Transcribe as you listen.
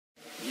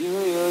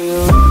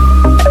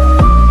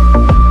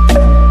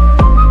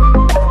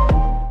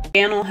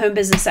channel, Home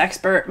Business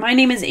Expert. My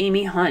name is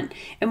Amy Hunt,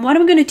 and what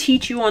I'm going to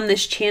teach you on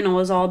this channel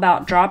is all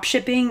about drop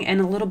shipping and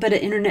a little bit of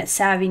internet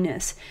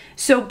savviness.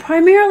 So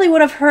primarily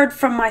what I've heard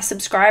from my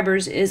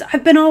subscribers is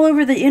I've been all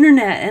over the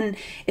internet and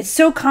it's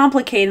so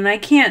complicated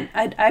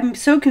and I'm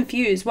so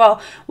confused.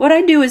 Well, what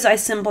I do is I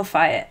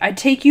simplify it. I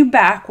take you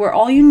back where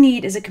all you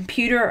need is a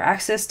computer or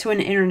access to an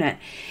internet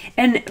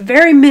and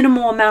very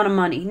minimal amount of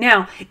money.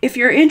 Now, if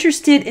you're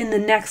interested in the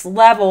next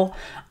level,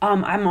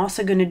 I'm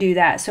also going to do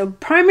that. So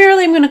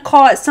primarily I'm going to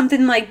call it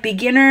something like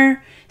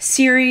beginner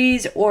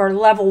series or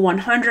level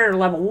 100 or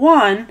level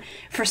 1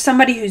 for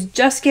somebody who's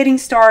just getting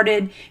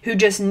started, who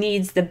just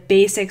needs the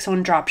basics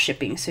on drop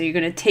shipping. So you're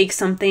going to take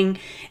something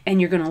and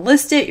you're going to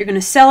list it, you're going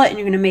to sell it, and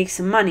you're going to make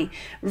some money,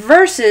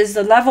 versus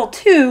the level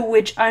 2,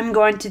 which I'm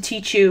going to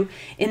teach you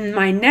in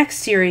my next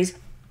series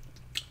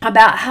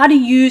about how to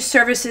use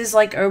services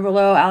like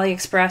Oberlo,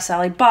 AliExpress,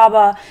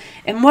 Alibaba,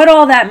 and what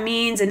all that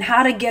means, and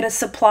how to get a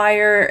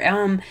supplier,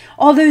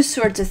 all those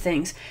sorts of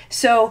things.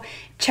 So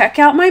check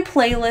out my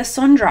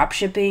playlists on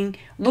dropshipping.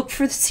 Look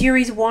for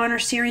series 1 or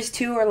series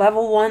 2 or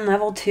level 1,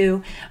 level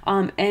 2,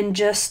 and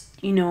just,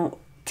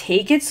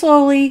 take it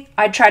slowly.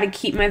 I try to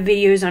keep my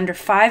videos under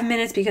 5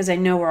 minutes because I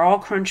know we're all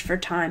crunched for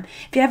time.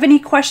 If you have any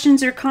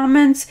questions or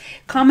comments,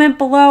 comment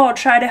below. I'll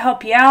try to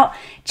help you out.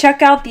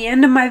 Check out the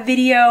end of my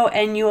video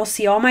and you will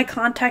see all my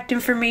contact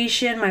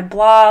information, my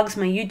blogs,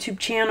 my YouTube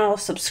channel.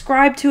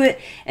 Subscribe to it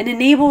and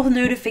enable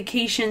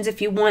notifications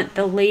if you want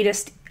the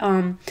latest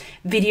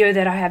video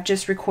that I have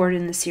just recorded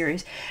in the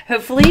series.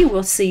 Hopefully,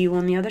 we'll see you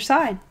on the other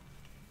side.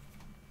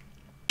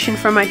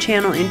 From my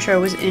channel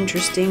intro was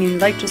interesting and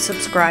you'd like to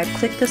subscribe,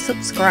 click the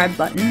subscribe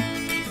button.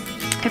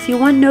 If you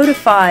want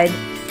notified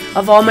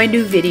of all my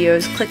new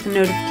videos, click the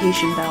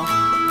notification bell.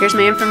 Here's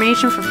my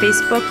information for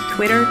Facebook,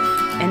 Twitter,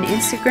 and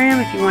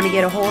Instagram if you want to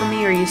get a hold of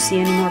me or you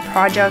see any more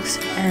projects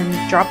and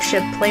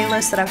dropship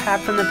playlists that I've had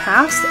from the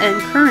past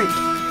and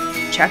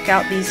current. Check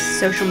out these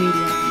social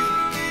media.